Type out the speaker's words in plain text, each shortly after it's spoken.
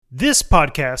This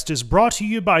podcast is brought to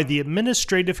you by the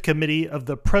Administrative Committee of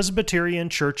the Presbyterian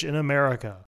Church in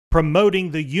America,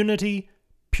 promoting the unity,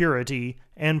 purity,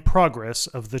 and progress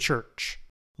of the Church.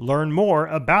 Learn more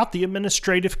about the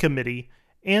Administrative Committee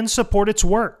and support its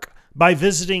work by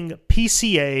visiting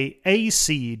pcaac.org.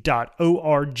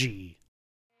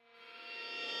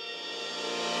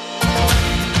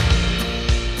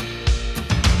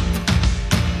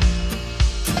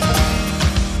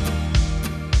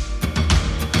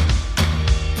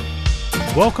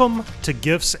 Welcome to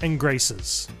Gifts and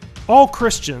Graces. All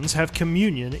Christians have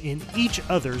communion in each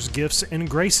other's gifts and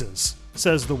graces,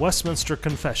 says the Westminster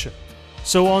Confession.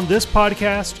 So on this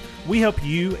podcast, we help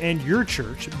you and your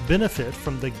church benefit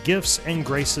from the gifts and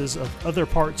graces of other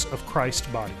parts of Christ's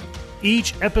body.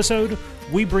 Each episode,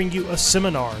 we bring you a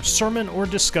seminar, sermon, or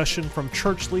discussion from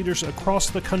church leaders across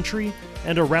the country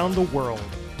and around the world,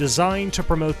 designed to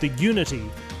promote the unity,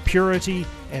 purity,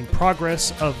 and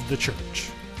progress of the church.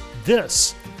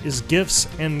 This is Gifts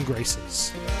and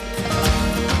Graces.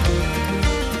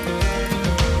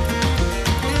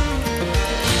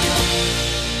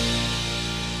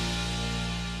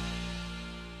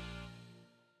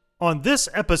 On this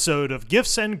episode of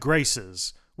Gifts and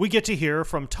Graces, we get to hear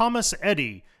from Thomas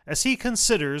Eddy as he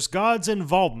considers God's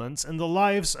involvements in the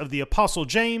lives of the Apostle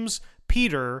James,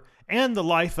 Peter, and the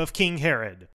life of King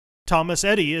Herod. Thomas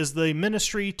Eddy is the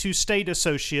Ministry to State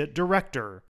Associate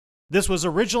Director. This was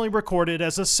originally recorded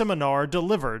as a seminar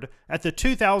delivered at the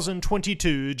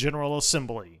 2022 General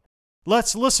Assembly.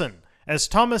 Let's listen as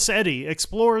Thomas Eddy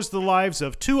explores the lives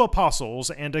of two apostles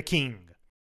and a king.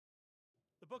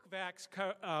 The book of Acts,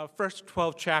 first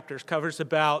 12 chapters, covers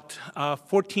about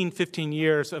 15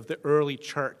 years of the early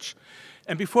church.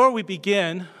 And before we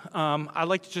begin, I'd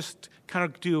like to just kind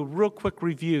of do a real quick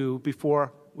review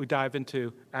before we dive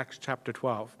into Acts chapter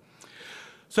 12.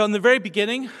 So in the very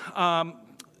beginning,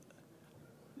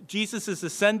 Jesus is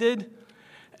ascended,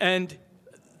 and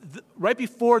right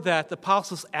before that, the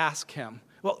apostles ask him,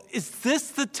 well, is this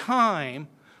the time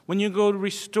when you go to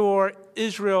restore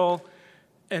Israel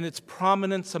and its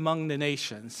prominence among the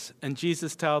nations? And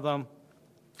Jesus tells them,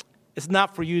 it's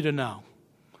not for you to know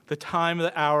the time of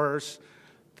the hours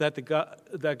that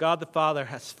God the Father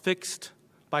has fixed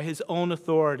by his own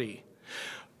authority.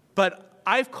 But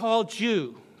I've called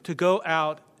you to go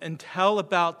out and tell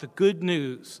about the good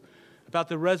news, about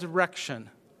the resurrection,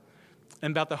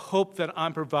 and about the hope that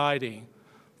I'm providing,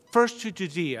 first to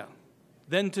Judea,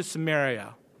 then to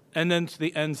Samaria, and then to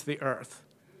the ends of the earth.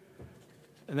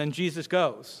 And then Jesus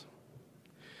goes.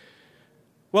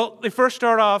 Well, they first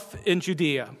start off in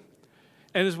Judea.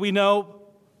 And as we know,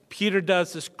 Peter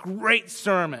does this great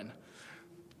sermon.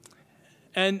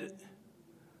 And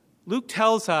Luke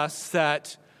tells us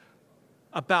that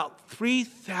about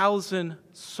 3,000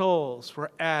 souls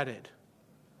were added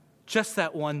just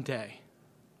that one day.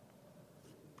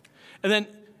 And then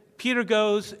Peter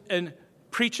goes and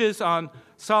preaches on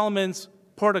Solomon's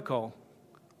portico.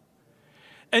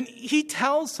 And he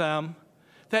tells them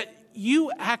that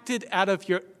you acted out of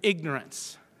your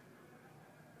ignorance.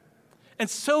 And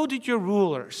so did your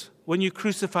rulers when you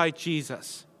crucified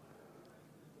Jesus.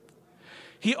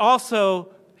 He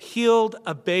also healed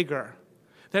a beggar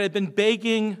that had been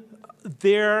begging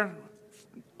there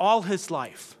all his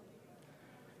life.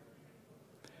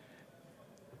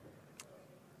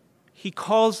 He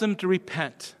calls them to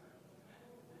repent.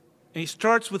 And he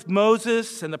starts with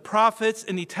Moses and the prophets,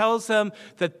 and he tells them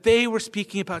that they were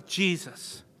speaking about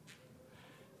Jesus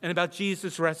and about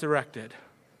Jesus resurrected.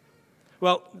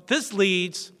 Well, this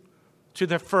leads to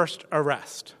their first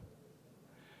arrest.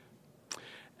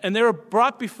 And they were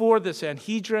brought before the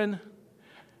Sanhedrin,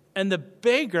 and the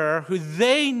beggar who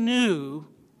they knew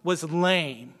was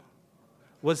lame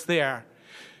was there.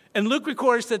 And Luke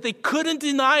records that they couldn't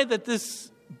deny that this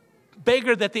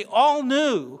beggar that they all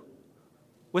knew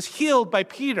was healed by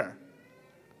Peter.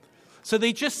 So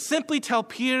they just simply tell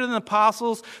Peter and the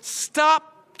apostles,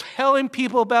 stop telling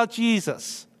people about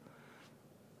Jesus.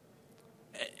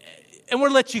 And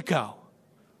we'll let you go.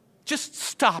 Just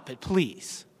stop it,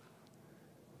 please.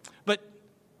 But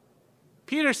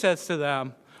Peter says to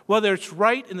them, whether it's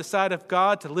right in the sight of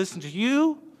God to listen to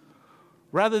you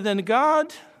rather than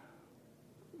God,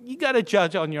 you got to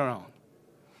judge on your own.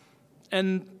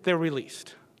 And they're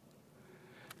released.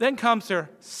 Then comes their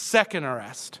second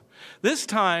arrest. This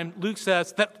time, Luke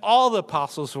says that all the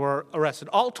apostles were arrested,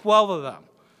 all 12 of them.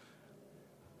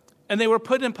 And they were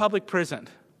put in public prison.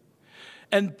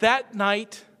 And that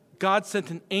night, God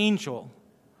sent an angel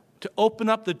to open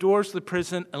up the doors of the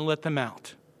prison and let them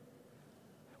out.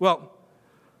 Well,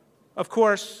 of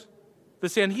course, the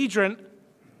Sanhedrin,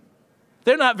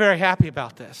 they're not very happy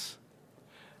about this.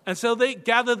 And so they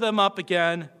gathered them up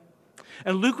again.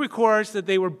 And Luke records that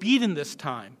they were beaten this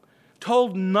time,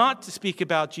 told not to speak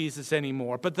about Jesus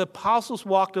anymore. But the apostles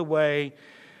walked away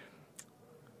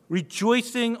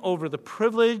rejoicing over the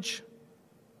privilege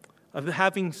of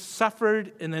having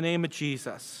suffered in the name of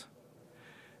Jesus.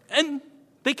 And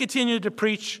they continued to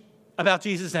preach about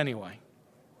Jesus anyway.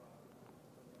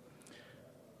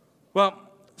 Well,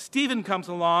 Stephen comes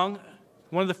along,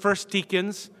 one of the first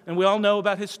deacons, and we all know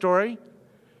about his story,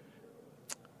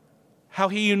 how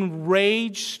he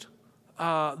enraged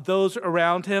those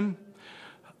around him.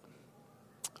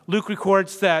 Luke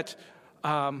records that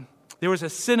there was a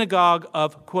synagogue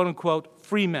of quote-unquote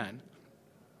free men.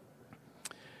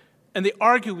 And they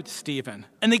argued with Stephen,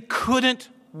 and they couldn't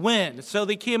win. So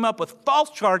they came up with false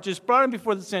charges, brought him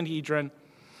before the Sanhedrin.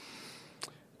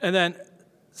 And then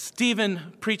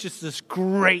Stephen preaches this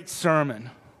great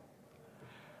sermon.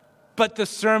 But the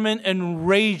sermon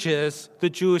enrages the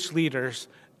Jewish leaders,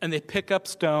 and they pick up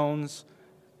stones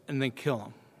and they kill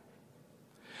him.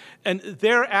 And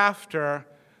thereafter,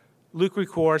 Luke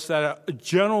records that a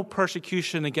general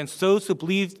persecution against those who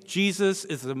believed Jesus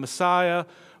is the Messiah,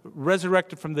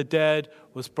 resurrected from the dead,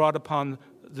 was brought upon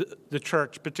the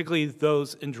church, particularly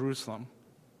those in Jerusalem.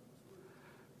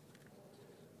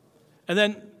 And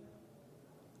then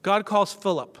God calls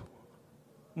Philip,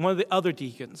 one of the other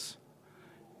deacons,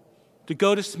 to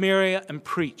go to Samaria and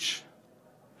preach.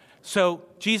 So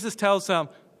Jesus tells them,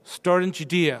 start in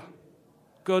Judea,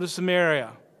 go to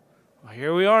Samaria. Well,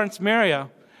 here we are in Samaria.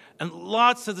 And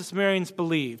lots of the Samaritans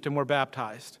believed and were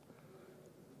baptized.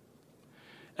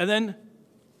 And then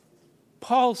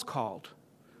Paul's called,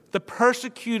 the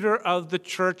persecutor of the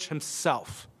church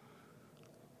himself.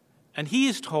 And he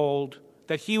is told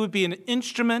that he would be an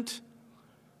instrument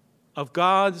of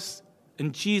God's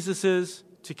and Jesus's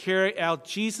to carry out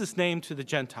Jesus' name to the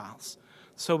Gentiles.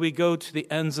 So we go to the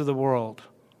ends of the world.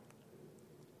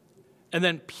 And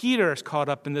then Peter is caught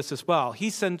up in this as well.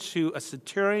 He's sent to a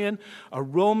centurion, a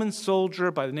Roman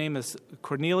soldier by the name of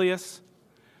Cornelius,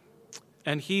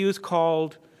 and he was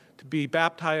called to be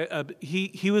baptized.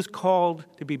 He was called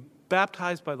to be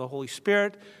baptized by the Holy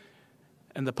Spirit,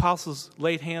 and the apostles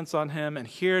laid hands on him. And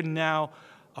here now,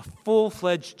 a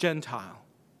full-fledged Gentile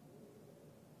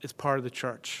is part of the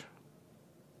church.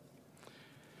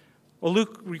 Well,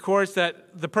 Luke records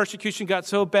that the persecution got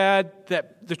so bad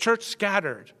that the church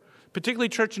scattered, particularly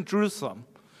church in Jerusalem.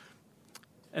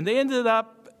 And they ended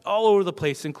up all over the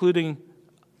place, including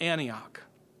Antioch.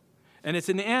 And it's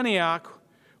in Antioch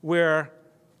where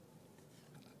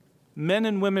men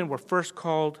and women were first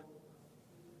called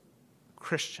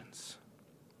Christians.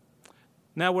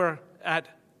 Now we're at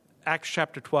Acts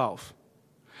chapter 12.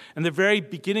 In the very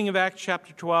beginning of Acts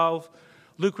chapter 12,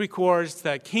 Luke records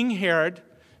that King Herod,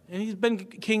 and he's been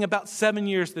king about 7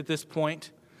 years at this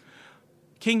point,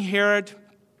 King Herod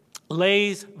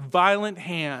lays violent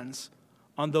hands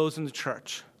on those in the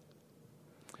church.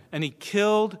 And he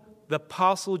killed the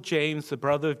apostle James, the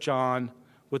brother of John,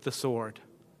 with the sword.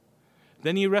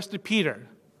 Then he arrested Peter.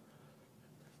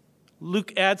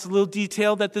 Luke adds a little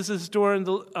detail that this is during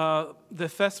the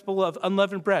festival of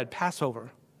unleavened bread,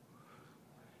 Passover.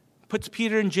 Puts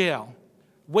Peter in jail.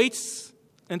 Waits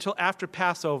until after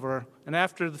Passover and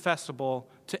after the festival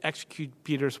to execute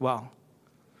Peter as well.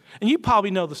 And you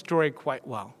probably know the story quite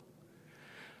well.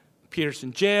 Peter's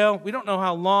in jail. We don't know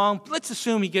how long. But let's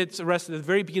assume he gets arrested at the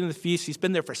very beginning of the feast. He's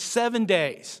been there for 7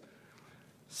 days.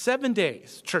 7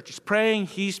 days. Church is praying.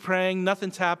 He's praying.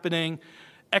 Nothing's happening.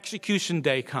 Execution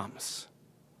day comes.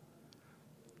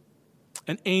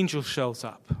 An angel shows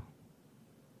up.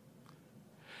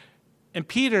 And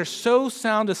Peter's so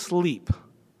sound asleep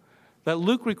that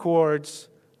Luke records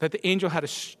that the angel had to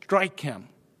strike him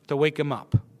to wake him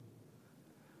up.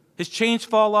 His chains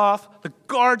fall off. The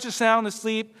guards are sound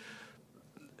asleep.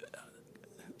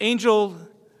 Angel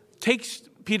takes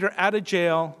Peter out of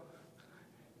jail,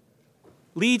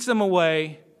 leads him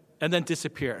away, and then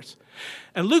disappears.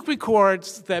 And Luke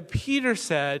records that Peter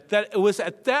said that it was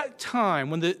at that time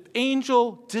when the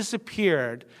angel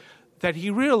disappeared that he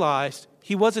realized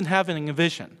he wasn't having a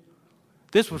vision.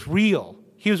 This was real.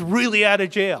 He was really out of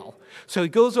jail. So he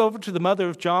goes over to the mother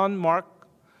of John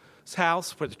Mark's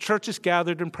house where the church is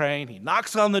gathered and praying. He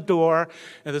knocks on the door,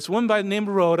 and this woman by the name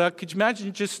of Rhoda, could you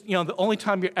imagine just, the only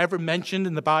time you're ever mentioned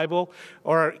in the Bible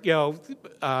or,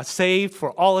 saved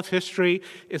for all of history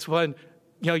is when,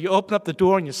 you open up the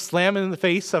door and you slam it in the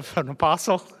face of an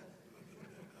apostle?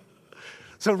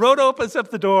 So Rhoda opens up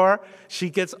the door.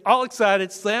 She gets all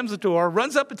excited, slams the door,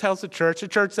 runs up and tells the church. The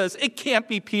church says, it can't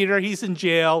be Peter. He's in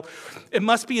jail. It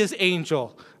must be his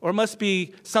angel, or it must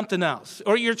be something else,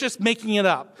 or you're just making it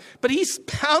up. But he's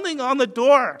pounding on the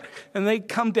door, and they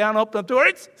come down, open the door.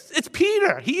 It's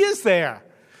Peter. He is there.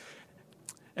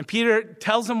 And Peter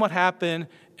tells him what happened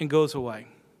and goes away.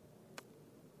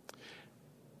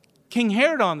 King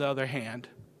Herod, on the other hand,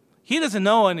 he doesn't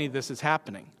know any of this is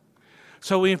happening.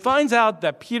 So when he finds out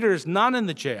that Peter is not in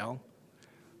the jail,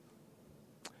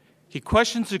 he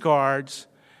questions the guards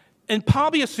and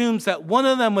probably assumes that one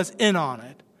of them was in on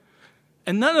it,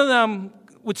 and none of them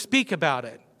would speak about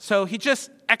it. So he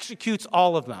just executes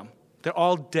all of them. They're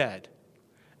all dead.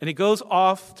 And he goes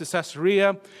off to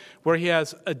Caesarea, where he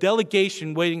has a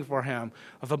delegation waiting for him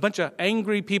of a bunch of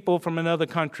angry people from another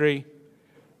country.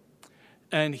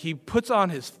 And he puts on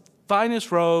his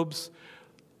finest robes.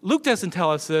 Luke doesn't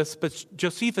tell us this, but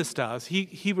Josephus does.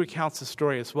 He recounts the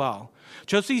story as well.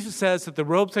 Josephus says that the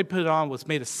robes they put on was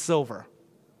made of silver.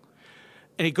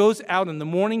 And he goes out in the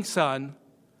morning sun,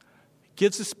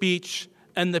 gives a speech,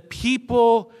 and the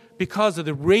people, because of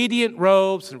the radiant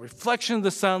robes and the reflection of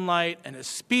the sunlight, and his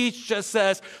speech just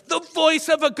says, the voice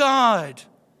of a God.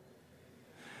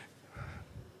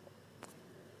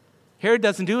 Herod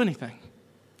doesn't do anything.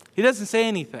 He doesn't say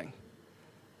anything.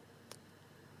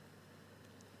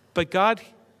 But God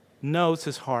knows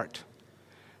his heart.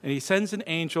 And he sends an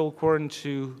angel, according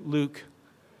to Luke.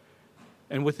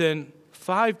 And within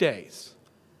 5 days,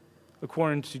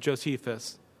 according to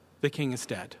Josephus, the king is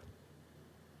dead.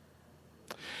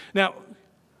 Now,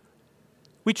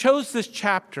 we chose this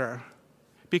chapter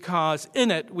because in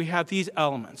it we have these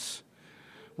elements.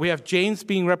 We have James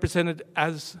being represented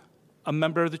as a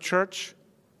member of the church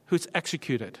who's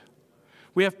executed.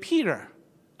 We have Peter,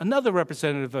 another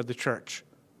representative of the church,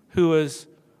 who is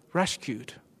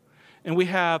rescued. And we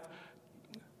have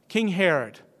King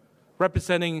Herod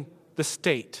representing the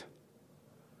state,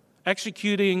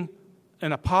 executing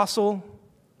an apostle,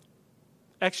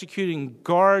 executing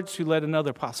guards who let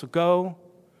another apostle go,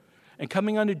 and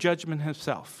coming under judgment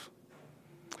himself.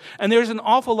 And there's an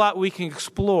awful lot we can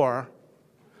explore,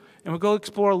 and we'll go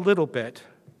explore a little bit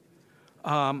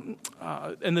in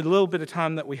the little bit of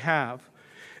time that we have.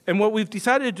 And what we've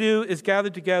decided to do is gather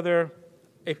together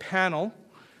a panel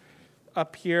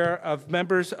up here of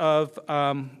members of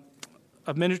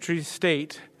Ministry of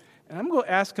State, and I'm going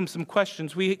to ask them some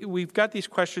questions. We've got these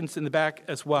questions in the back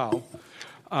as well.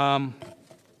 So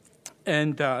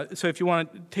if you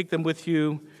want to take them with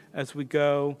you as we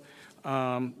go,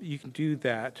 you can do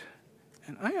that.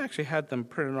 And I actually had them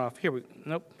printed off.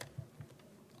 Nope.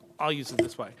 I'll use it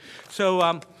this way. So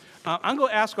I'm going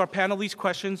to ask our panel these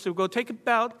questions. So we'll take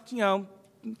about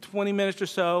 20 minutes or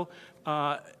so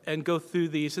and go through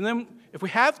these. And then if we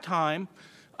have time,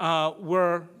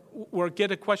 we'll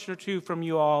get a question or two from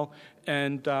you all,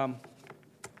 and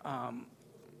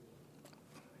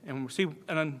we'll see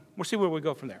where we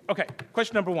go from there. Okay,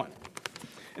 question number 1.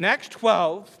 In Acts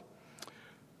 12,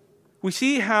 we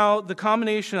see how the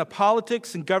combination of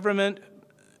politics and government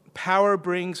power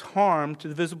brings harm to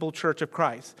the visible church of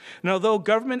Christ. And although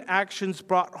government actions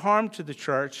brought harm to the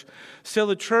church, still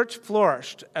the church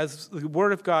flourished as the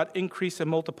word of God increased and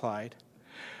multiplied.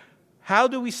 How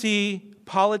do we see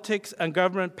politics and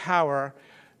government power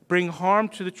bring harm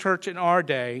to the church in our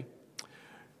day?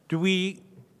 Do we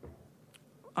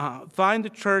find the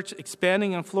church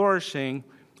expanding and flourishing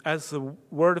as the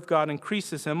word of God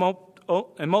increases and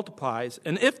multiplies?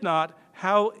 And if not,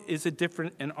 how is it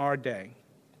different in our day?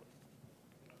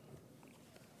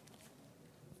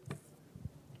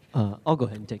 I'll go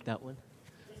ahead and take that one.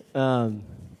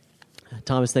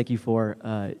 Thomas, thank you for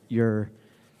your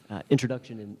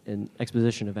introduction and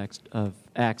exposition of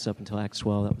Acts up until Acts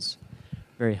 12. That was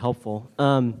very helpful.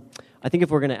 I think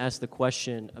if we're going to ask the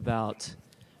question about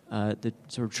the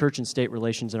sort of church and state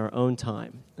relations in our own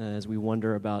time, as we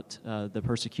wonder about the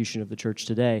persecution of the church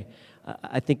today,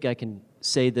 I think I can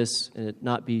say this and it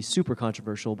not be super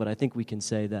controversial, but I think we can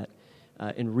say that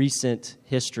in recent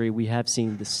history we have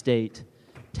seen the state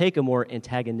take a more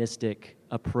antagonistic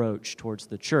approach towards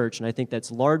the church, and I think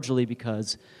that's largely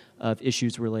because of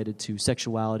issues related to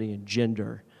sexuality and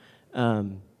gender.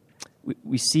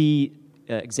 We see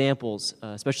examples,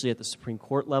 especially at the Supreme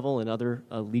Court level and other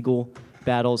legal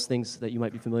battles, things that you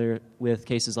might be familiar with,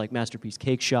 cases like Masterpiece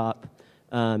Cake Shop,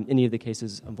 any of the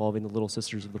cases involving the Little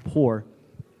Sisters of the Poor.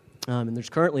 And there's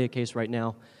currently a case right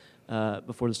now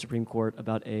before the Supreme Court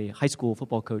about a high school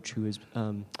football coach who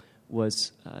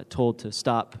was told to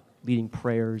stop leading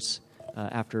prayers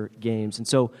after games. And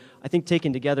so I think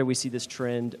taken together, we see this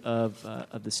trend of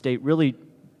the state really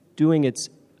doing its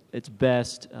it's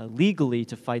best legally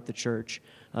to fight the church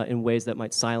in ways that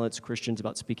might silence Christians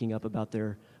about speaking up about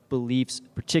their beliefs,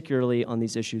 particularly on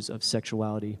these issues of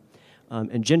sexuality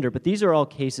and gender. But these are all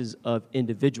cases of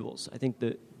individuals. I think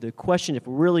the question, if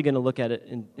we're really going to look at it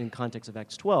in context of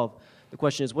Acts 12, the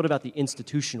question is, what about the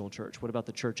institutional church? What about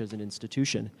the church as an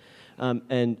institution?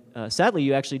 And sadly,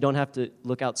 you actually don't have to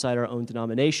look outside our own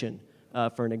denomination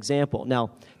for an example.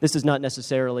 Now, this is not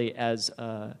necessarily as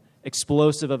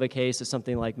explosive of a case as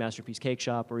something like Masterpiece Cake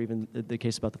Shop or even the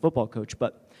case about the football coach,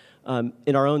 but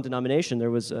in our own denomination,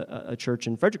 there was a church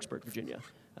in Fredericksburg, Virginia,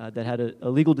 that had a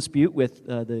legal dispute with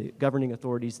the governing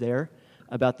authorities there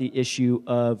about the issue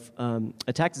of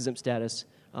a tax-exempt status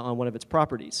on one of its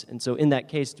properties. And so in that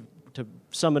case, to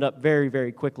sum it up very,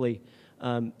 very quickly,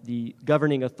 the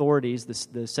governing authorities,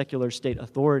 the secular state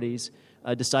authorities,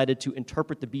 decided to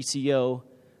interpret the BCO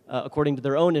according to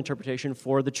their own interpretation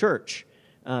for the church.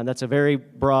 That's a very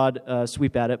broad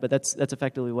sweep at it, but that's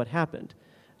effectively what happened.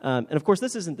 And of course,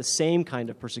 this isn't the same kind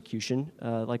of persecution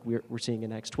like we're seeing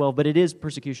in Acts 12, but it is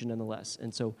persecution nonetheless.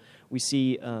 And so we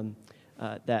see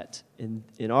that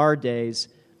in our days,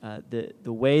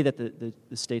 the way that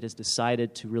the state has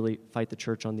decided to really fight the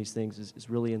church on these things is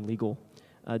really in legal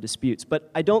disputes. But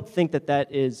I don't think that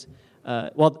is,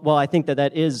 while I think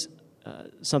that is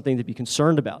something to be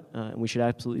concerned about, and we should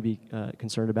absolutely be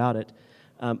concerned about it,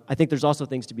 I think there's also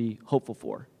things to be hopeful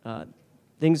for.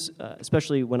 Things,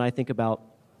 especially when I think about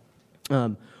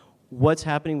what's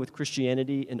happening with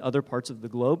Christianity in other parts of the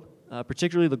globe,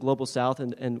 particularly the global south,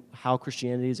 and how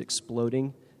Christianity is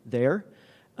exploding there.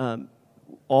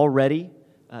 Already,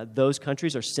 those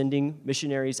countries are sending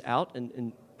missionaries out,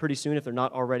 and pretty soon, if they're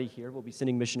not already here, we'll be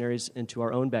sending missionaries into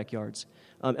our own backyards.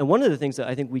 And one of the things that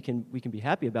I think we can be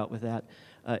happy about with that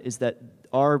is that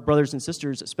our brothers and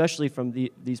sisters, especially from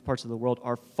these parts of the world,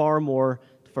 are far more,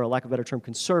 for a lack of a better term,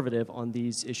 conservative on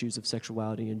these issues of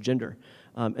sexuality and gender.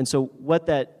 And so what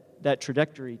that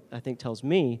trajectory, I think, tells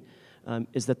me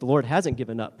is that the Lord hasn't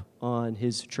given up on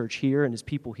his church here and his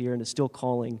people here and is still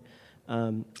calling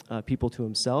people to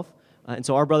himself. And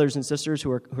so our brothers and sisters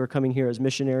who are coming here as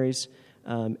missionaries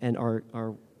and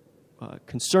are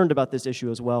concerned about this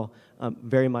issue as well,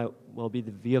 very might well be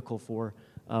the vehicle for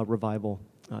revival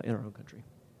in our own country.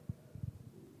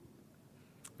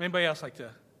 Anybody else like to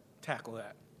tackle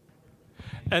that?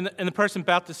 And the person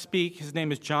about to speak, his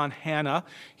name is John Hanna.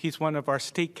 He's one of our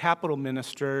state capitol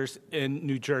ministers in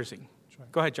New Jersey.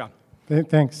 Go ahead, John.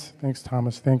 Thanks,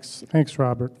 Thomas. Thanks,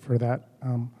 Robert, for that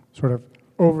sort of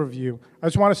overview. I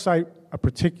just want to cite a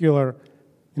particular,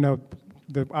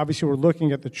 obviously we're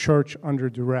looking at the church under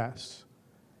duress.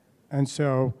 And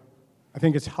so I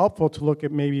think it's helpful to look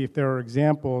at maybe if there are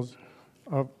examples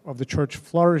of the church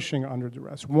flourishing under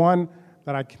duress. One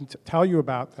that I can tell you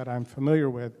about that I'm familiar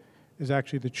with is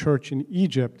actually the church in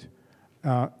Egypt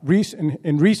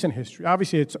in recent history.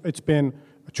 Obviously, it's been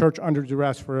a church under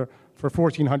duress for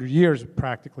 1,400 years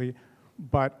practically,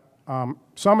 but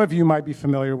some of you might be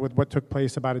familiar with what took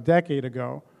place about a decade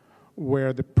ago,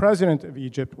 where the president of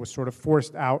Egypt was sort of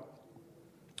forced out.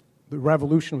 The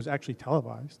revolution was actually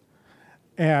televised,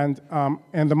 and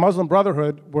the Muslim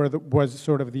Brotherhood was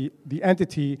sort of the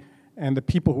entity and the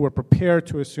people who were prepared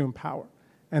to assume power,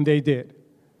 and they did,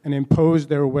 and imposed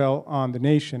their will on the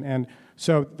nation. And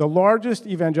so the largest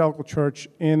evangelical church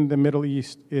in the Middle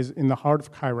East is in the heart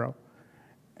of Cairo.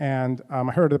 And I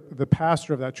heard the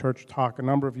pastor of that church talk a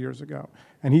number of years ago,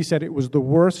 and he said it was the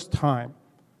worst time,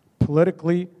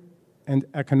 politically and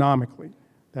economically,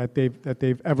 that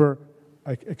they've ever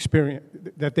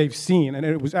experienced, that they've seen. And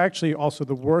it was actually also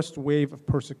the worst wave of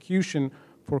persecution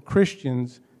for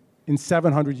Christians in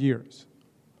 700 years.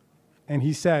 And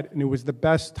he said, and it was the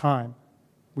best time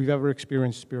we've ever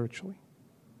experienced spiritually.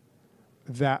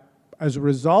 That as a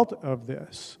result of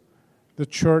this, the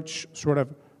church sort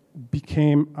of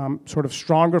became sort of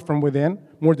stronger from within,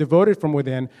 more devoted from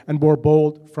within, and more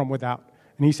bold from without.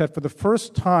 And he said for the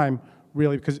first time,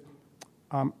 really, because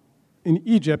in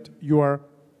Egypt, your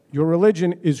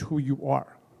religion is who you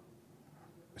are.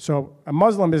 So a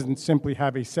Muslim doesn't simply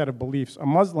have a set of beliefs. A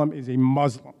Muslim is a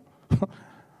Muslim.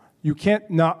 You can't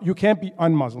be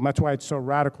un-Muslim. That's why it's so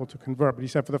radical to convert. But he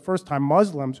said for the first time,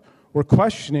 Muslims were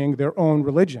questioning their own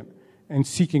religion and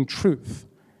seeking truth.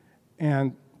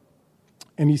 And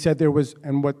he said there was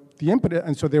a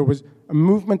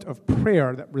movement of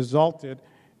prayer that resulted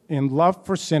in love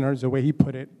for sinners, the way he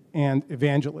put it, and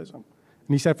evangelism.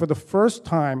 And he said for the first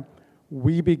time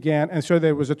we began, and so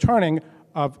there was a turning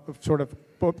of sort of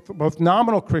both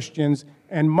nominal Christians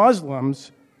and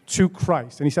Muslims to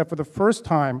Christ. And he said for the first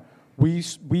time We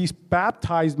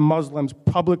baptized Muslims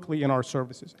publicly in our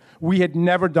services. We had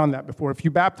never done that before. If you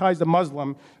baptized a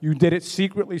Muslim, you did it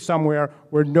secretly somewhere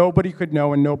where nobody could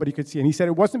know and nobody could see. And he said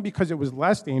it wasn't because it was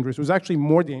less dangerous, it was actually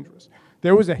more dangerous.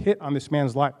 There was a hit on this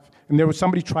man's life, and there was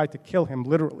somebody tried to kill him,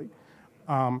 literally.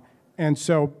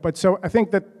 So I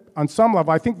think that on some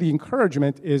level, I think the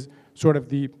encouragement is sort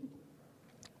of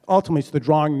ultimately it's the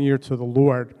drawing near to the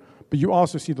Lord, but you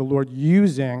also see the Lord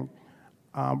using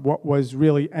what was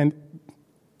really, and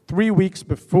 3 weeks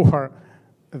before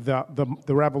the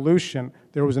revolution,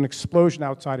 there was an explosion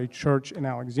outside a church in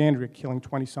Alexandria, killing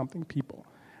 20-something people.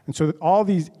 And so all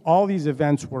these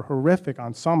events were horrific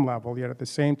on some level, yet at the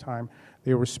same time,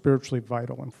 they were spiritually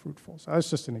vital and fruitful. So that's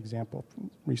just an example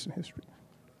from recent history.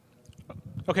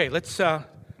 Okay, let's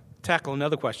tackle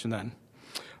another question then.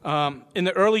 In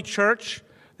the early church,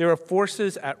 there were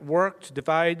forces at work to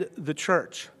divide the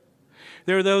church.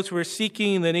 There were those who were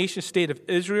seeking the nation-state of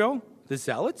Israel, the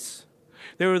Zealots.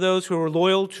 There were those who were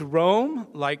loyal to Rome,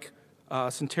 like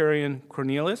Centurion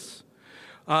Cornelius.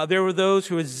 There were those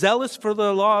who were zealous for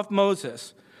the law of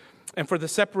Moses and for the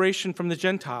separation from the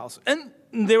Gentiles. And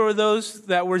there were those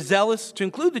that were zealous to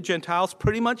include the Gentiles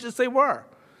pretty much as they were.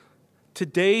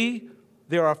 Today,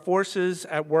 there are forces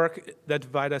at work that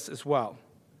divide us as well.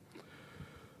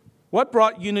 What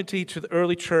brought unity to the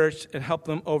early church and helped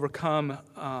them overcome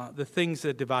the things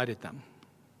that divided them?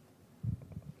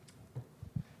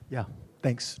 Yeah,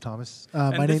 thanks, Thomas.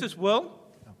 This is Will.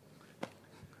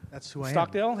 That's who I am.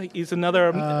 Stockdale. He's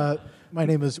another. My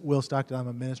name is Will Stockdale. I'm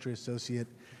a ministry associate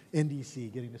in D.C.,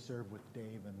 getting to serve with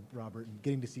Dave and Robert, and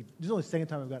getting to see. This is only the second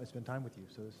time I've gotten to spend time with you,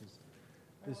 so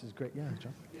this is great. Yeah,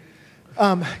 John.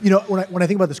 When I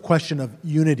think about this question of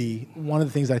unity, one of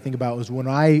the things I think about was when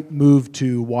I moved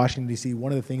to Washington, D.C.,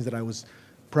 one of the things that I was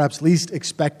perhaps least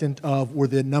expectant of were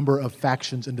the number of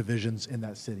factions and divisions in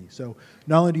that city. So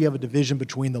not only do you have a division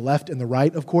between the left and the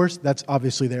right, of course, that's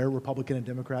obviously there, Republican and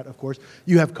Democrat, of course.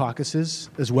 You have caucuses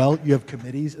as well. You have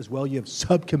committees as well. You have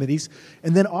subcommittees.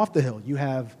 And then off the hill, you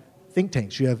have think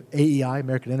tanks. You have AEI,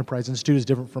 American Enterprise Institute, is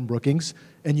different from Brookings,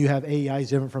 and you have AEI is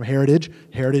different from Heritage.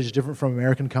 Heritage is different from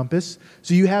American Compass.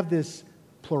 So you have this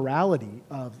plurality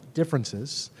of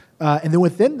differences, and then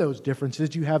within those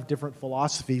differences, you have different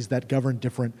philosophies that govern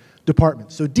different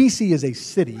departments. So D.C. is a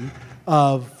city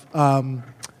of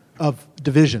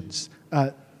divisions.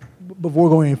 Before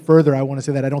going any further, I want to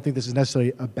say that I don't think this is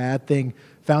necessarily a bad thing.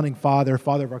 Founding father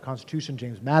of our Constitution,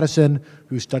 James Madison,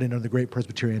 who studied under the great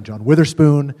Presbyterian John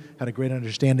Witherspoon, had a great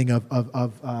understanding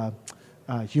of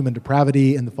human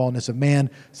depravity and the fallenness of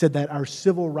man, said that our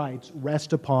civil rights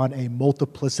rest upon a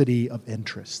multiplicity of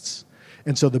interests.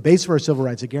 And so the base for our civil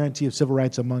rights, a guarantee of civil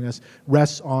rights among us,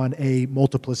 rests on a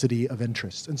multiplicity of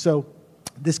interests. And so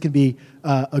this can be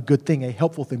a good thing, a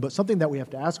helpful thing, but something that we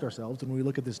have to ask ourselves when we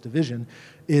look at this division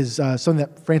is something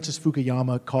that Francis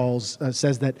Fukuyama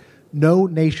says that no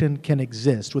nation can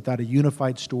exist without a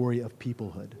unified story of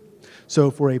peoplehood.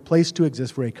 So for a place to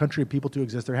exist, for a country of people to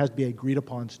exist, there has to be a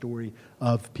agreed-upon story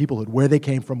of peoplehood, where they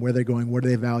came from, where they're going, what do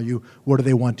they value, what do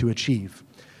they want to achieve.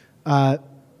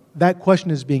 That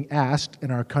question is being asked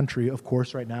in our country, of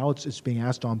course, right now. It's being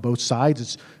asked on both sides.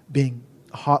 It's being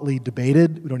hotly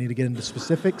debated. We don't need to get into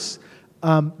specifics.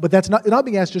 But that's not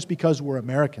being asked just because we're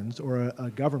Americans or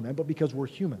a government, but because we're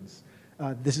humans.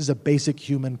 This is a basic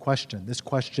human question, this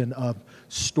question of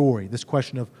story, this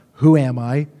question of who am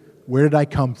I, where did I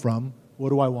come from, what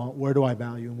do I want, where do I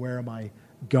value, and where am I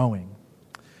going?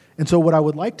 And so what I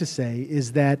would like to say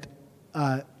is that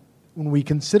when we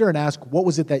consider and ask what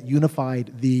was it that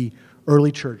unified the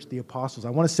early church, the apostles, I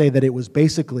want to say that it was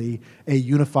basically a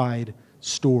unified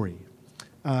story.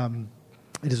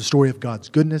 It is a story of God's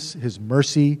goodness, His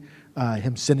mercy,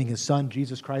 Him sending His Son,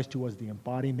 Jesus Christ, who was the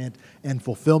embodiment and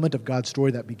fulfillment of God's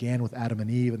story that began with Adam and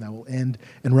Eve and that will end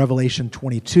in Revelation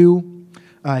 22.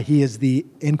 He is the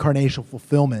incarnational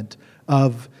fulfillment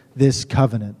of this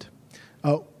covenant.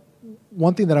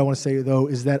 One thing that I want to say, though,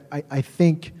 is that I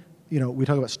think, we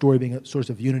talk about story being a source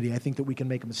of unity. I think that we can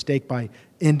make a mistake by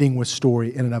ending with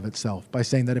story in and of itself, by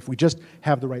saying that if we just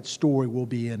have the right story, we'll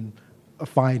be in a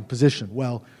fine position.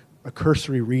 Well, a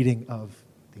cursory reading of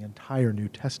the entire New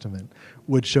Testament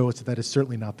would show us that is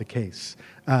certainly not the case.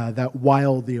 That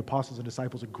while the apostles and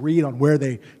disciples agreed on where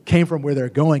they came from, where they're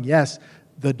going, yes,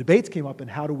 the debates came up in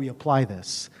how do we apply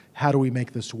this? How do we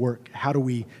make this work? How do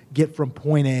we get from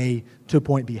point A to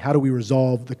point B? How do we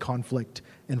resolve the conflict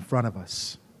in front of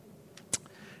us?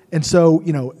 And so,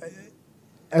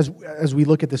 as we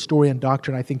look at the story and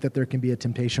doctrine, I think that there can be a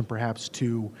temptation perhaps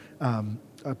to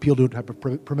appeal to a type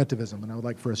of primitivism, and I would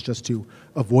like for us just to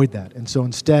avoid that. And so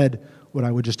instead, what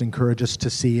I would just encourage us to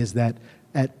see is that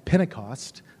at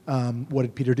Pentecost, what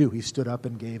did Peter do? He stood up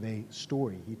and gave a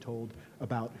story. He told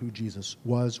about who Jesus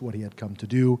was, what he had come to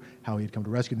do, how he had come to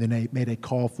rescue. And then they made a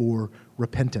call for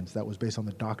repentance that was based on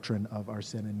the doctrine of our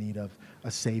sin and need of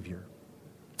a Savior.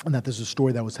 And that this is a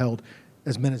story that was held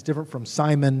as men as different from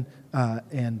Simon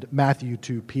and Matthew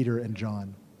to Peter and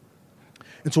John.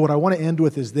 And so what I want to end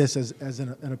with is this as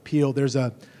an appeal. There's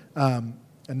a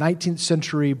 19th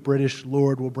century British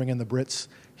lord, we'll bring in the Brits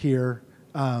here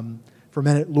for a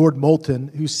minute, Lord Moulton,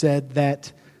 who said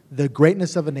that the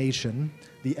greatness of a nation,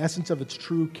 the essence of its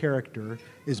true character,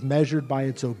 is measured by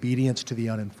its obedience to the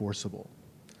unenforceable.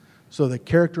 So the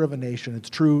character of a nation,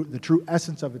 the true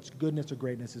essence of its goodness or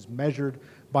greatness is measured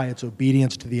by its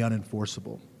obedience to the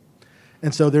unenforceable.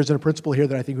 And so there's a principle here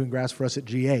that I think we can grasp for us at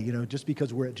GA. You know, just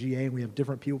because we're at GA and we have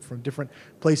different people from different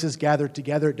places gathered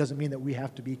together, it doesn't mean that we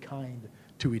have to be kind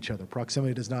to each other.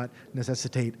 Proximity does not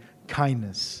necessitate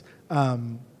kindness.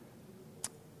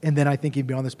 And then I think even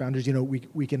beyond this boundaries, you know,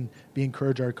 we can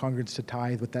encourage our congregants to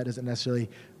tithe, but that doesn't necessarily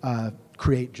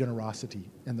create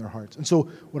generosity in their hearts. And so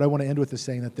what I want to end with is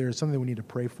saying that there is something we need to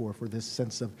pray for this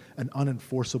sense of an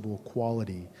unenforceable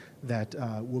quality that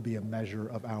will be a measure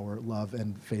of our love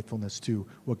and faithfulness to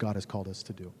what God has called us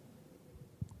to do.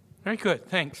 Very good.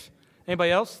 Thanks.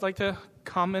 Anybody else like to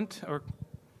comment?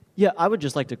 Yeah, I would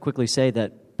just like to quickly say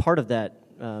that part of that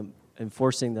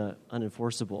enforcing the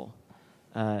unenforceable,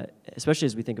 especially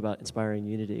as we think about inspiring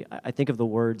unity, I think of the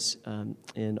words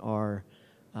in our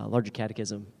larger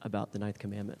catechism about the Ninth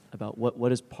Commandment, about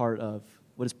what are part of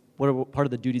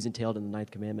the duties entailed in the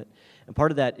Ninth Commandment, and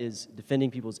part of that is defending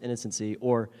people's innocency,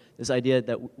 or this idea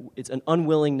that it's an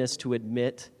unwillingness to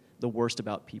admit the worst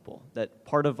about people. That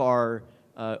part of our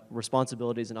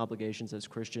responsibilities and obligations as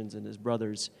Christians and as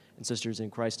brothers and sisters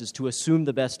in Christ is to assume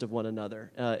the best of one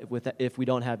another if we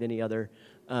don't have any other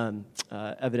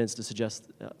evidence to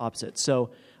suggest the opposite.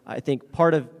 So I think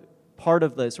part of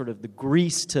the sort of the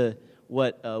grease to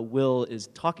what Will is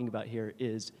talking about here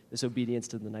is this obedience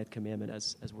to the Ninth Commandment,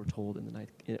 as we're told in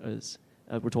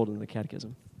we're told in the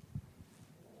Catechism.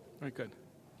 Very good.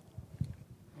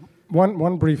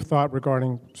 One brief thought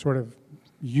regarding sort of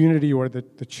unity, or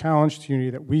the challenge to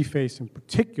unity that we face in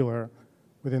particular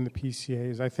within the PCA,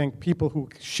 is I think people who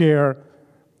share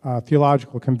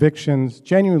theological convictions,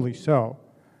 genuinely so,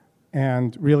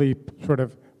 and really sort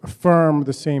of affirm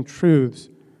the same truths,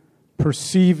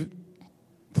 perceive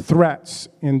threats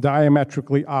in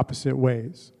diametrically opposite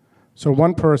ways. So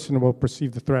one person will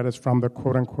perceive the threat as from the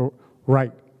quote-unquote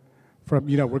right, from,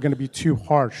 we're going to be too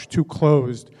harsh, too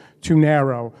closed, too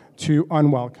narrow, too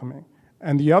unwelcoming.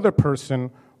 And the other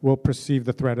person will perceive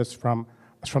the threat as from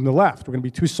the left. We're going to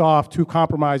be too soft, too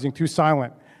compromising, too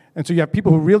silent. And so you have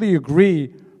people who really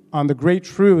agree on the great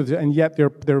truths, and yet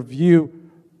their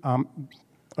view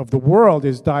of the world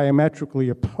is diametrically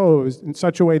opposed in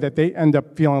such a way that they end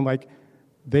up feeling like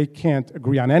they can't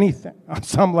agree on anything on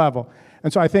some level.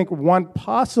 And so I think one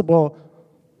possible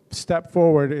step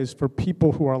forward is for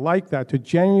people who are like that to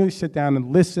genuinely sit down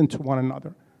and listen to one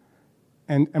another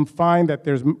and find that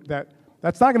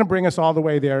that's not going to bring us all the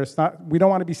way there. We don't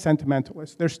want to be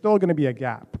sentimentalists. There's still going to be a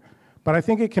gap. But I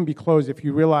think it can be closed if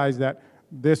you realize that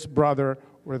this brother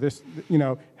or this,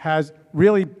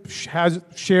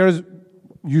 shares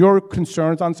your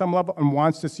concerns on some level and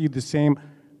wants to see the same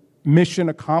mission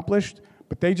accomplished,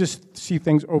 but they just see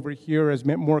things over here as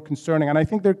more concerning. And I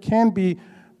think there can be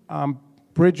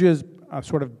bridges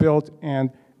sort of built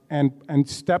and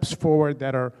steps forward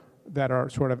that are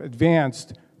sort of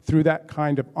advanced through that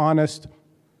kind of honest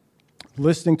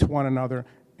listening to one another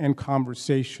and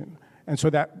conversation. And so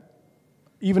that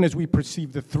even as we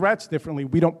perceive the threats differently,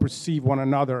 we don't perceive one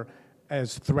another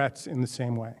as threats in the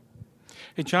same way.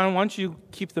 Hey, John, why don't you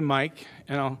keep the mic,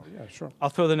 and sure. I'll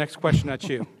throw the next question at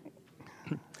you.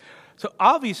 So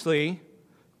obviously,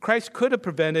 Christ could have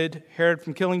prevented Herod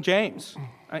from killing James.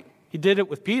 Right? He did it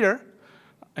with Peter.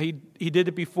 He did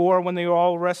it before when they were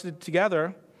all arrested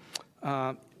together.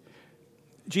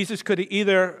 Jesus could have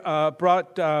either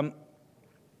brought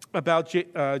about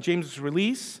James'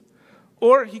 release,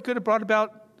 or he could have brought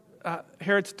about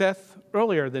Herod's death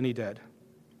earlier than he did.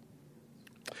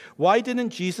 Why didn't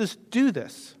Jesus do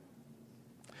this?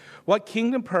 What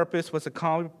kingdom purpose was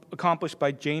accomplished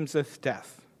by James'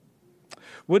 death?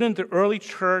 Wouldn't the early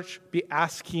church be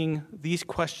asking these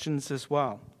questions as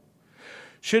well?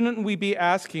 Shouldn't we be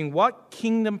asking what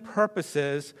kingdom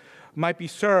purposes might be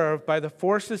served by the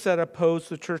forces that oppose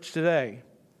the church today?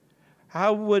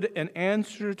 How would an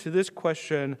answer to this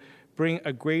question bring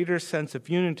a greater sense of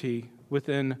unity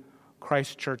within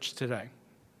Christ's church today?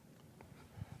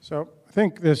 So I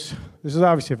think this is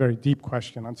obviously a very deep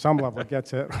question. On some level, it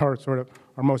gets at our sort of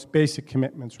our most basic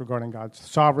commitments regarding God's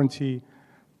sovereignty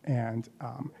and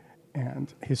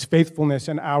His faithfulness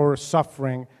and our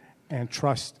suffering and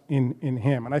trust in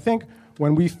Him. And I think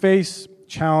when we face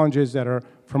challenges that are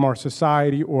from our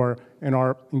society or in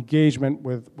our engagement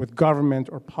with government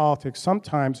or politics,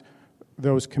 sometimes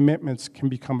those commitments can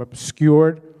become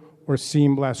obscured or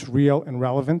seem less real and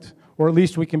relevant, or at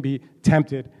least we can be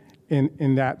tempted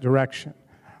in that direction.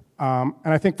 And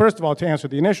I think, first of all, to answer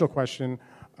the initial question,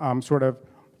 sort of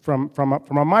from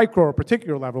a micro or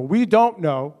particular level, we don't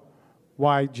know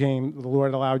why the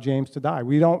Lord allowed James to die.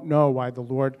 We don't know why the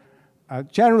Lord,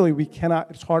 generally we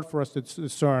cannot, it's hard for us to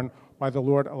discern why the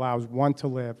Lord allows one to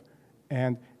live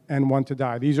and one to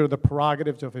die. These are the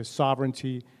prerogatives of His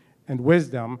sovereignty and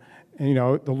wisdom. And,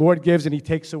 the Lord gives and He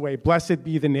takes away. Blessed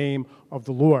be the name of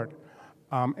the Lord.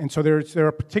 And so there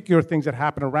are particular things that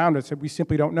happen around us that we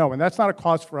simply don't know. And that's not a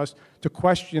cause for us to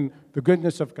question the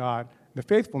goodness of God, the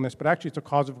faithfulness, but actually it's a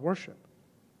cause of worship,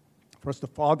 for us to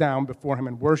fall down before Him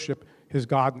and worship His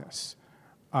godness.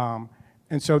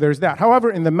 And so there's that. However,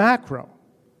 in the macro,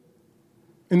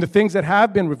 in the things that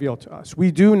have been revealed to us,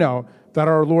 we do know that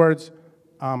our Lord's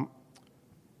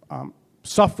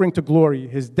suffering to glory,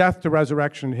 His death to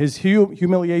resurrection, His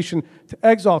humiliation to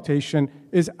exaltation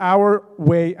is our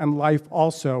way and life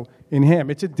also in Him.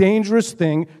 It's a dangerous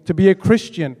thing to be a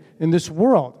Christian in this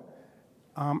world.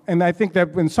 And I think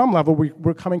that in some level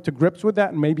we're coming to grips with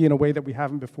that, and maybe in a way that we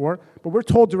haven't before. But we're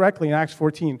told directly in Acts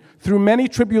 14, through many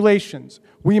tribulations,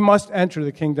 we must enter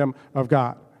the kingdom of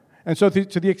God. And so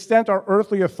to the extent our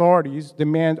earthly authorities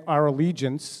demand our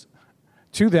allegiance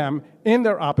to them in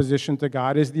their opposition to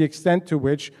God is the extent to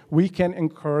which we can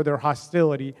incur their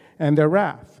hostility and their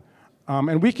wrath.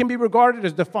 And we can be regarded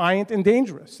as defiant and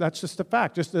dangerous. That's just a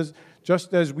fact,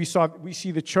 just as we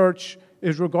see the church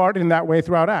is regarded in that way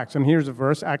throughout Acts. And here's a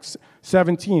verse, Acts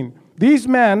 17. These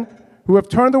men who have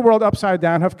turned the world upside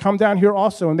down have come down here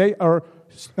also, and they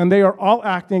are all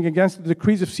acting against the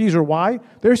decrees of Caesar. Why?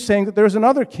 They're saying that there's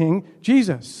another king,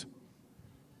 Jesus.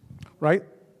 Right?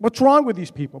 What's wrong with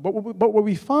these people? But what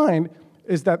we find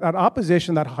is that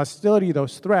opposition, that hostility,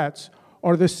 those threats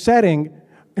are the setting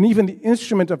and even the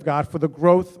instrument of God for the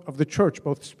growth of the church,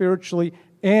 both spiritually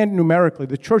and numerically.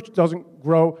 The church doesn't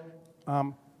grow.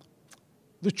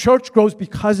 The church grows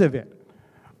because of it.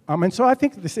 And so I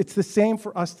think it's the same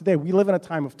for us today. We live in a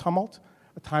time of tumult,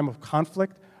 a time of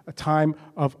conflict, a time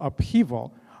of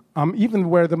upheaval, even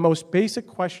where the most basic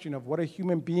question of what a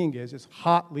human being is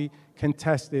hotly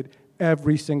contested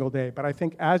every single day. But I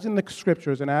think as in the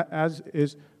scriptures and as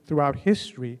is throughout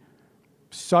history,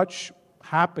 such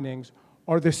happenings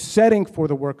are the setting for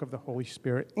the work of the Holy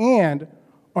Spirit and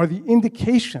are the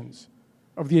indications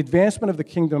of the advancement of the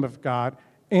kingdom of God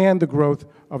and the growth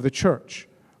of the church.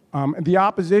 And the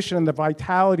opposition and the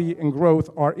vitality and growth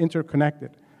are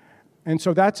interconnected. And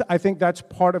so I think that's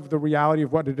part of the reality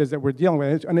of what it is that we're dealing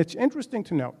with. And it's interesting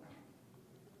to note,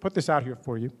 put this out here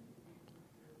for you,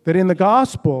 that in the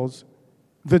Gospels,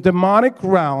 the demonic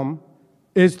realm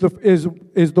is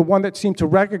the one that seemed to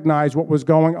recognize what was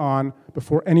going on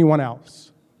before anyone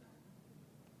else.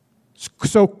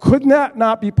 So could that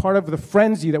not be part of the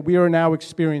frenzy that we are now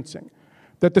experiencing?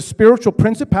 That the spiritual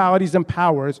principalities and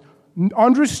powers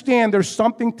understand there's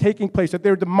something taking place, that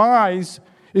their demise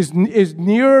is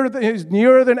nearer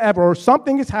than ever, or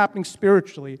something is happening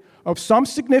spiritually of some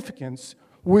significance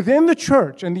within the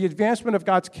church and the advancement of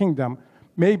God's kingdom,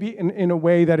 maybe in a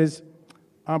way that is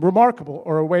remarkable,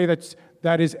 or a way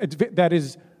that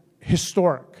is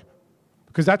historic,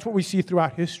 because that's what we see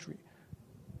throughout history.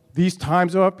 These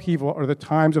times of upheaval are the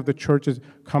times of the churches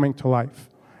coming to life.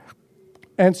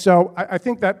 And so I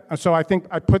think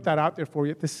I put that out there for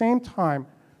you. At the same time,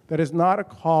 that is not a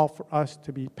call for us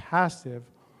to be passive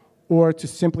or to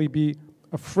simply be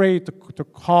afraid to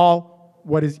call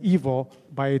what is evil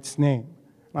by its name.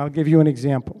 I'll give you an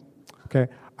example.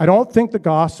 Okay, I don't think the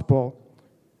gospel,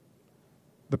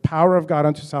 the power of God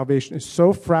unto salvation, is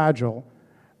so fragile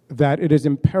that it is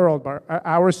imperiled by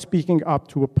our speaking up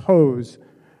to oppose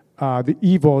the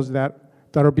evils that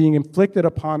are being inflicted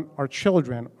upon our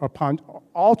children, upon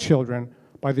all children,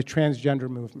 by the transgender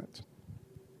movement.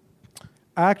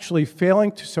 Actually,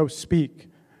 failing to so speak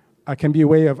can be a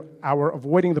way of our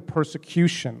avoiding the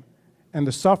persecution and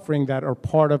the suffering that are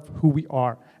part of who we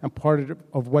are and part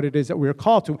of what it is that we are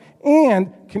called to,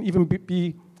 and can even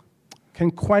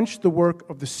can quench the work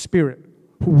of the Spirit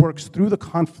who works through the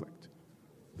conflict,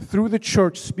 through the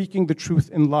church speaking the truth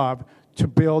in love to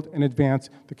build and advance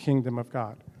the kingdom of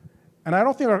God. And I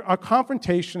don't think our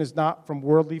confrontation is not from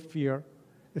worldly fear.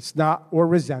 It's not, or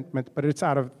resentment, but it's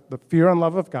out of the fear and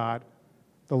love of God,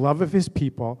 the love of his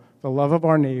people, the love of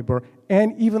our neighbor,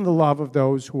 and even the love of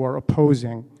those who are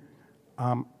opposing,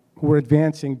 who are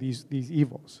advancing these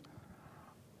evils.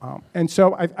 And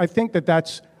so I think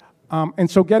that's, and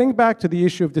so getting back to the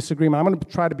issue of disagreement,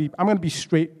 I'm going to be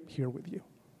straight here with you.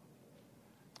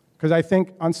 Because I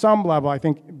think on some level, I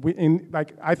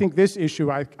think this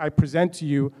issue, I present to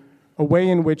you a way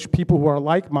in which people who are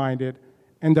like-minded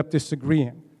end up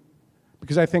disagreeing.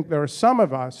 Because I think there are some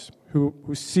of us who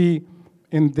see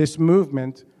in this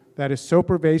movement that is so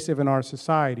pervasive in our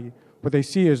society, what they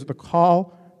see is the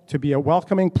call to be a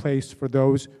welcoming place for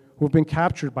those who have been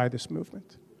captured by this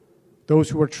movement, those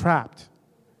who are trapped,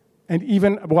 and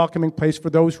even a welcoming place for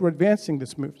those who are advancing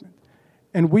this movement.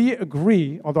 And we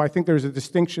agree, although I think there's a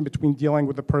distinction between dealing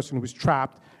with the person who's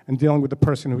trapped and dealing with the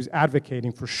person who's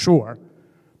advocating for sure,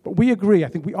 but we agree, I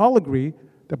think we all agree,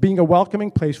 that being a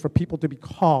welcoming place for people to be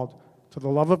called to the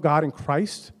love of God in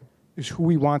Christ is who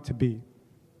we want to be.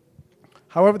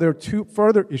 However, there are two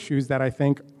further issues that I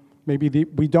think maybe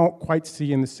we don't quite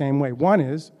see in the same way. One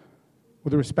is,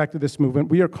 with respect to this movement,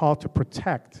 we are called to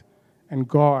protect and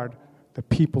guard the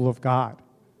people of God,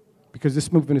 because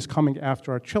this movement is coming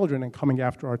after our children and coming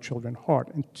after our children's heart.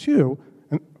 And two,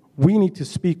 we need to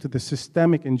speak to the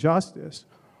systemic injustice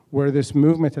where this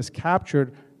movement has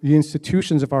captured the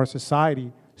institutions of our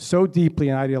society so deeply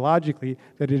and ideologically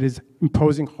that it is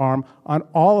imposing harm on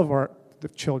all of the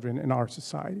children in our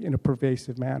society in a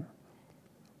pervasive manner.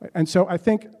 And so I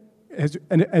think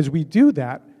as we do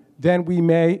that, then we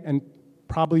may and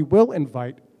probably will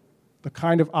invite the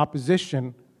kind of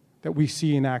opposition that we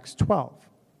see in Acts 12.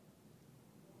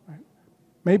 Right?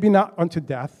 Maybe not unto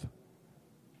death,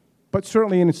 but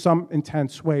certainly in some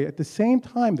intense way. At the same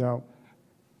time, though,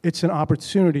 it's an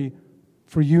opportunity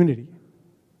for unity.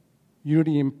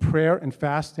 Unity in prayer and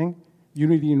fasting,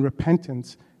 unity in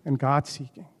repentance and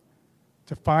God-seeking.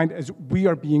 To find, as we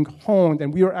are being honed,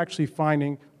 and we are actually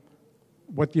finding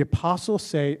what the apostles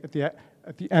say at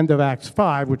the end of Acts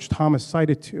 5, which Thomas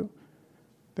cited to,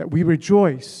 that we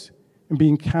rejoice in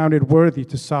being counted worthy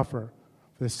to suffer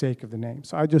for the sake of the name.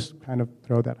 So I just kind of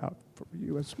throw that out for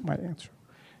you as my answer.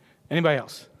 Anybody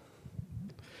else?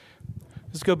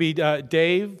 This is going to be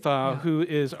Dave, who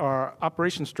is our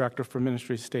operations director for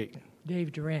Ministry of State.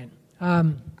 Dave Durant.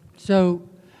 So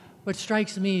what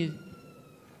strikes me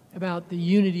about the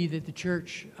unity that the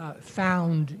church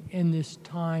found in this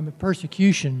time of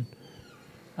persecution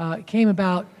came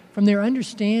about from their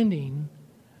understanding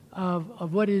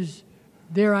of what is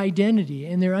their identity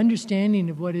and their understanding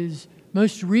of what is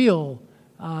most real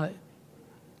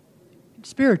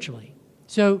spiritually.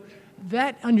 So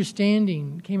that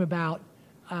understanding came about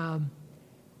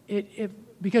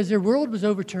because their world was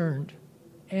overturned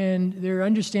and their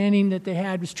understanding that they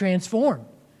had was transformed.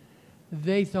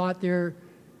 They thought their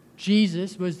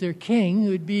Jesus was their king who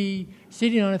would be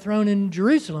sitting on a throne in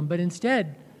Jerusalem, but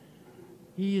instead,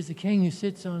 he is the king who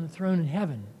sits on a throne in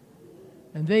heaven.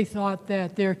 And they thought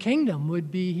that their kingdom would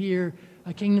be here,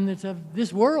 a kingdom that's of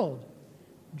this world.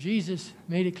 Jesus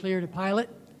made it clear to Pilate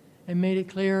and made it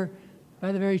clear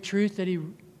by the very truth that he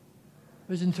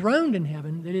was enthroned in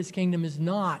heaven, that his kingdom is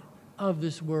not of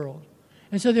this world.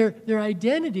 And so their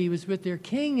identity was with their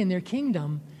king and their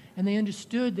kingdom, and they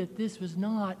understood that this was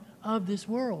not of this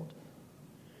world.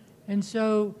 And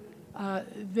so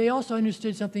they also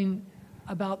understood something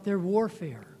about their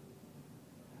warfare,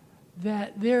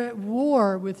 that they're at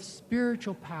war with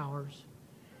spiritual powers,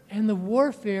 and the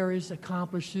warfare is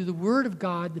accomplished through the Word of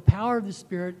God, the power of the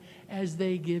Spirit, as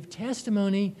they give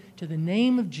testimony to the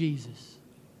name of Jesus.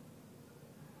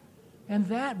 And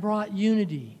that brought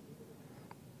unity.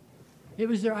 It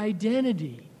was their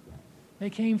identity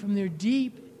that came from their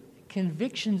deep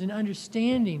convictions and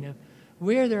understanding of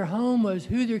where their home was,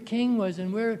 who their king was,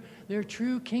 and where their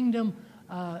true kingdom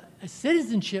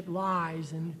citizenship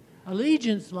lies and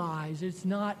allegiance lies. It's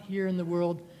not here in the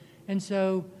world. And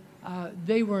so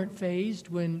they weren't fazed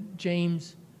when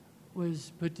James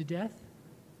was put to death.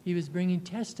 He was bringing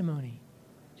testimony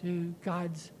to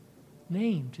God's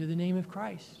name, to the name of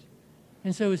Christ.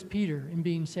 And so is Peter in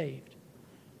being saved.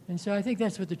 And so I think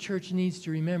that's what the church needs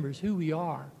to remember, is who we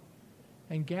are,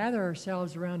 and gather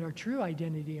ourselves around our true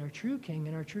identity, our true king,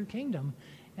 and our true kingdom,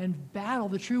 and battle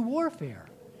the true warfare,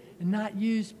 and not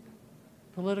use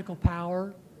political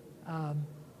power,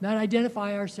 not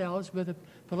identify ourselves with a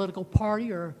political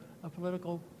party or a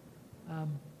political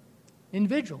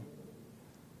individual.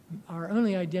 Our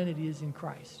only identity is in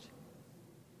Christ.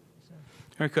 So.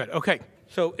 Very good. Okay,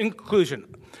 so in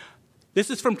conclusion, this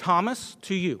is from Thomas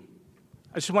to you.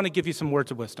 I just want to give you some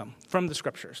words of wisdom from the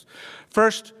Scriptures.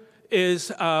 First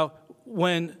is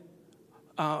when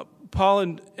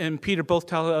Paul and Peter both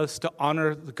tell us to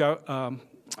honor the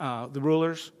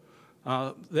rulers,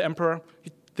 the emperor,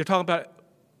 they're talking about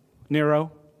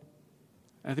Nero.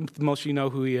 I think most of you know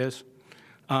who he is.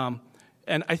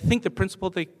 And I think the principle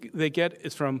they get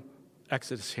is from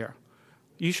Exodus here.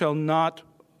 You shall not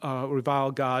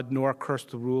revile God nor curse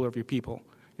the ruler of your people.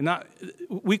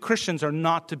 We Christians are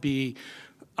not to be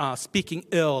speaking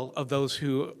ill of those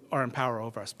who are in power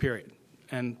over us, period.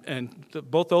 And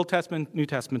both the Old Testament and New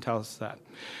Testament tell us that.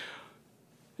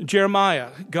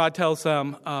 Jeremiah, God tells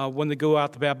them when they go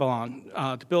out to Babylon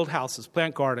to build houses,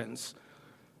 plant gardens,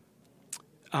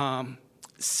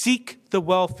 seek the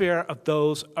welfare of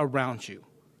those around you.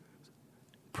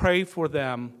 Pray for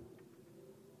them.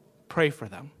 Pray for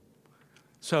them.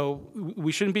 So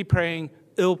we shouldn't be praying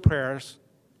ill prayers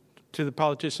to the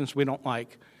politicians we don't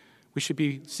like. We should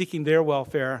be seeking their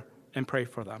welfare and pray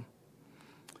for them.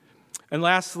 And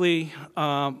lastly,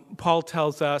 Paul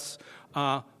tells us,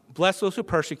 bless those who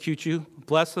persecute you.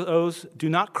 Bless those, do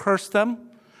not curse them.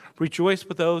 Rejoice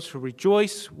with those who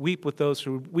rejoice. Weep with those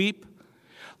who weep.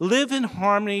 Live in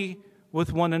harmony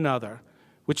with one another,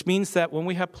 which means that when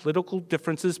we have political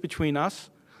differences between us,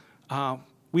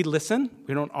 we listen,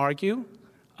 we don't argue,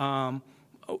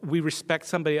 we respect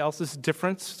somebody else's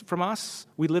difference from us,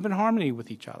 we live in harmony with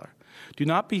each other. Do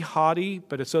not be haughty,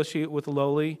 but associate with the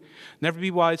lowly. Never be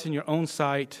wise in your own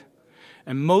sight.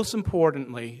 And most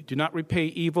importantly, do not repay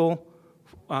evil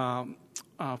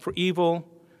for evil.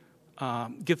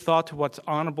 Give thought to what's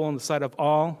honorable in the sight of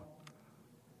all.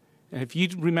 And if you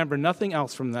remember nothing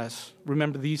else from this,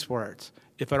 remember these words.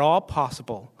 If at all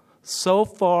possible, so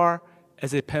far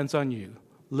as it depends on you,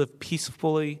 live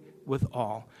peacefully with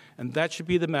all. And that should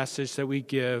be the message that we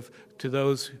give to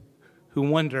those who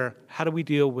wonder, how do we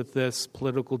deal with this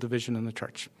political division in the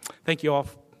church? Thank you all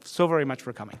so very much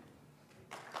for coming.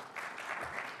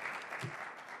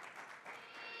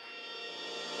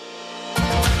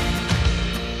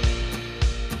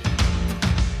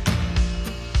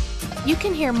 You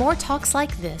can hear more talks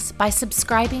like this by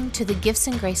subscribing to the Gifts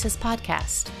and Graces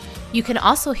podcast. You can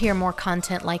also hear more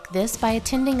content like this by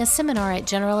attending a seminar at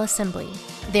General Assembly.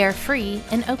 They are free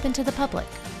and open to the public.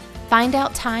 Find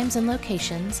out times and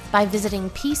locations by visiting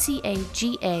pcaga.org.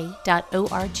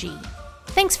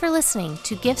 Thanks for listening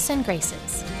to Gifts and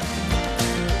Graces.